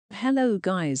Hello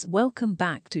guys, welcome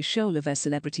back to Shoeless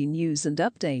Celebrity News and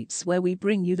Updates, where we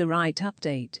bring you the right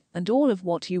update and all of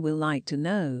what you will like to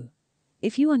know.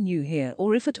 If you are new here,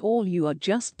 or if at all you are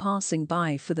just passing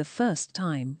by for the first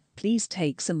time, please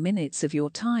take some minutes of your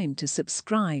time to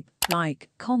subscribe, like,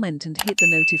 comment and hit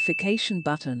the notification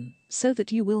button so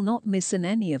that you will not miss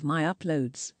any of my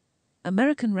uploads.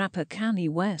 American rapper Kanye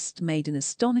West made an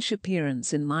astonishing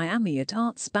appearance in Miami at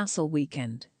Arts Basel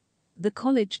weekend. The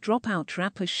college dropout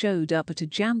rapper showed up at a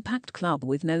jam-packed club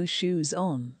with no shoes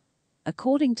on.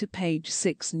 According to Page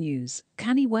 6 News,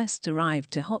 Kanye West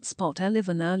arrived to Hotspot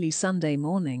 11 early Sunday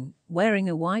morning, wearing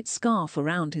a white scarf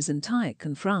around his entire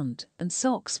front and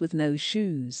socks with no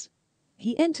shoes.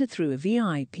 He entered through a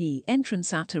VIP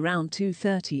entrance at around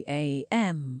 2:30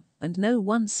 a.m., and no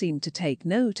one seemed to take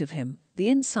note of him, the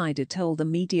insider told the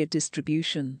media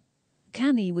distribution.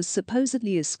 Kanye was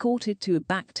supposedly escorted to a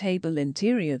back table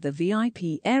interior the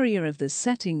VIP area of the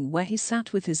setting, where he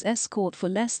sat with his escort for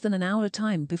less than an hour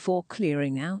time before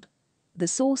clearing out. The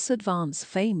source advanced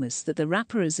famous that the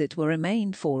rapper as it were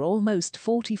remained for almost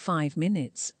 45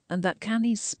 minutes, and that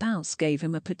Kanye's spouse gave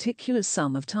him a particular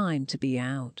sum of time to be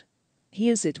out. He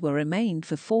as it were remained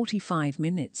for 45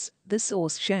 minutes, the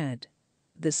source shared.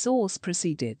 The source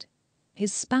proceeded.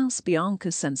 His spouse Bianca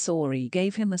Censori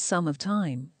gave him a sum of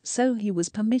time, so he was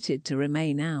permitted to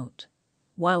remain out.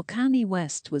 While Kanye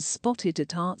West was spotted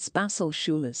at Arts Basel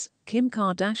Shoeless, Kim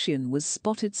Kardashian was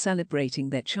spotted celebrating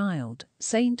their child,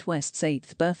 Saint West's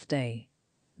 8th birthday.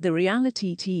 The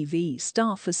reality TV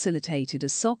star facilitated a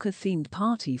soccer-themed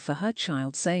party for her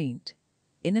child Saint.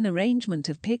 In an arrangement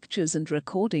of pictures and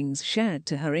recordings shared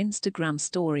to her Instagram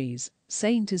stories,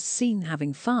 Saint is seen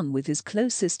having fun with his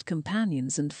closest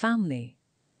companions and family.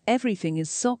 "Everything is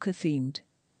soccer-themed,"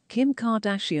 Kim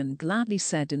Kardashian gladly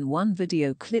said in one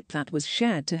video clip that was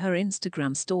shared to her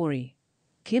Instagram story.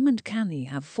 Kim and Kanye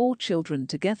have 4 children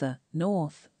together: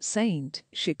 North, Saint,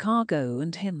 Chicago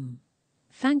and him.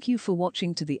 Thank you for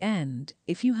watching to the end.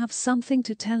 If you have something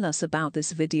to tell us about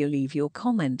this video, leave your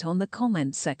comment on the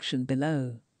comment section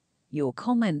below. Your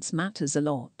comments matters a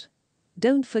lot.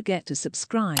 Don't forget to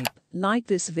subscribe, like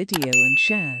this video and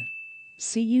share.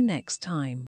 See you next time.